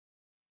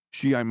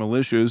Shiite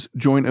militias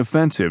join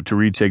offensive to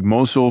retake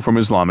Mosul from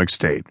Islamic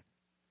State.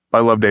 By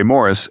Loveday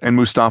Morris and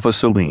Mustafa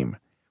Salim.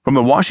 From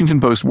the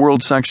Washington Post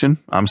World section,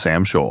 I'm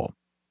Sam Scholl.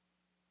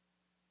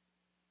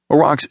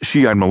 Iraq's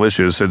Shiite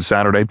militias said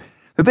Saturday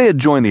that they had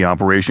joined the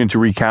operation to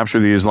recapture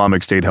the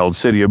Islamic State-held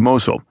city of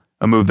Mosul,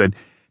 a move that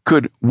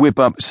could whip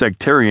up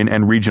sectarian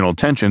and regional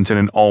tensions in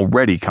an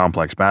already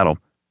complex battle.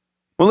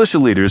 Militia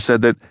leaders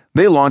said that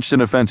they launched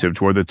an offensive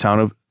toward the town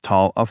of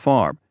Tal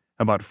Afar,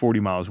 about 40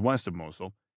 miles west of Mosul,